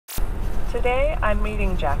Today, I'm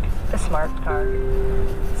meeting Jack, a smart car.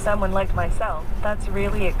 Someone like myself, that's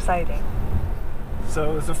really exciting.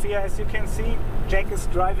 So, Sophia, as you can see, Jack is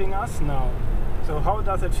driving us now. So how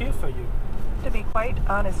does it feel for you? To be quite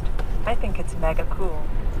honest, I think it's mega cool.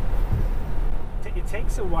 It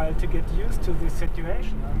takes a while to get used to this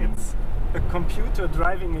situation. It's a computer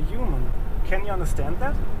driving a human. Can you understand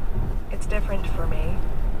that? It's different for me,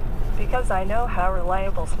 because I know how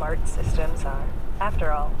reliable smart systems are.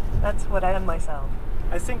 After all, that's what I am myself.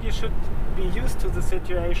 I think you should be used to the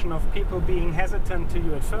situation of people being hesitant to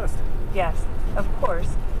you at first. Yes, of course,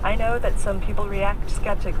 I know that some people react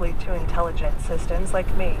skeptically to intelligent systems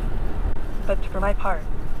like me. But for my part,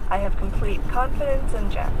 I have complete confidence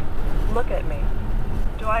in Jack. Look at me.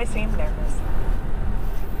 Do I seem nervous?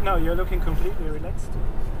 No, you're looking completely relaxed.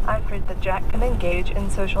 I've heard that Jack can engage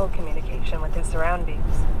in social communication with his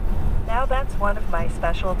surroundings. Now that's one of my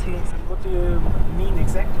specialties. What do you mean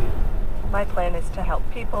exactly? My plan is to help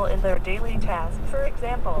people in their daily tasks. For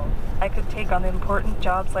example, I could take on important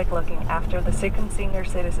jobs like looking after the sick and senior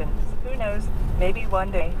citizens. Who knows, maybe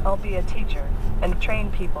one day I'll be a teacher and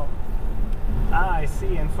train people. Ah, I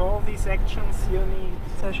see. And for all these actions you need...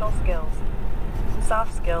 Social skills.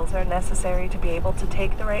 Soft skills are necessary to be able to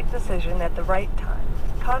take the right decision at the right time,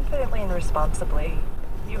 confidently and responsibly.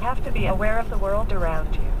 You have to be aware of the world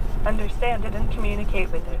around you, understand it and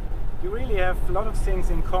communicate with it. You really have a lot of things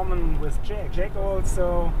in common with Jack. Jack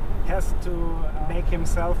also has to make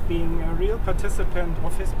himself being a real participant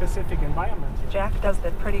of his specific environment. Jack does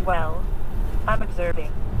that pretty well. I'm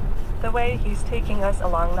observing the way he's taking us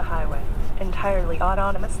along the highway, entirely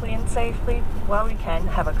autonomously and safely, while we can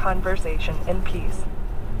have a conversation in peace.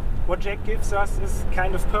 What Jack gives us is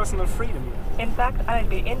kind of personal freedom here. In fact, I'd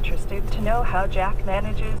be interested to know how Jack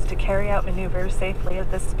manages to carry out maneuvers safely at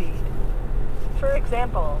this speed. For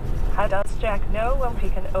example, how does Jack know when he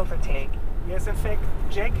can overtake? Yes, in fact,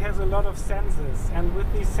 Jack has a lot of senses, and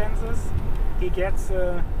with these senses, he gets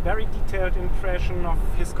a very detailed impression of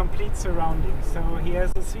his complete surroundings. So he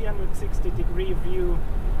has a 360-degree view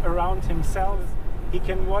around himself. He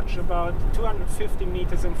can watch about 250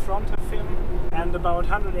 meters in front of him and about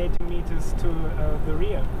 180 meters to the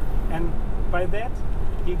rear. And by that,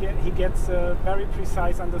 he gets a very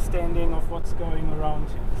precise understanding of what's going around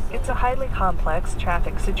him. It's a highly complex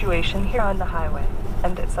traffic situation here on the highway,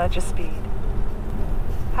 and at such a speed.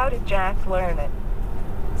 How did Jack learn it?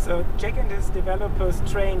 So Jack and his developers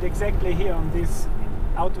trained exactly here on this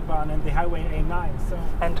Autobahn and the Highway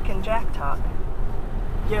A9. And can Jack talk?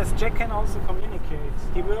 Yes, Jack can also communicate.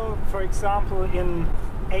 He will, for example, in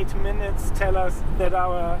 8 minutes tell us that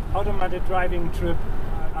our automated driving trip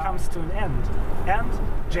comes to an end. And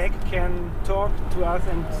Jack can talk to us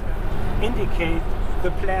and indicate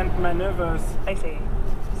the planned maneuvers. I see.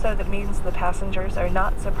 So that means the passengers are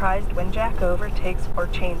not surprised when Jack overtakes or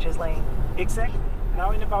changes lane. Exactly.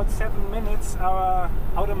 Now in about 7 minutes our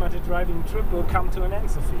automated driving trip will come to an end,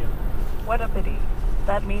 Sophia. What a pity.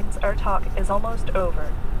 That means our talk is almost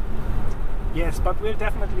over. Yes, but we'll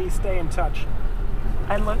definitely stay in touch.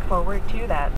 I look forward to that.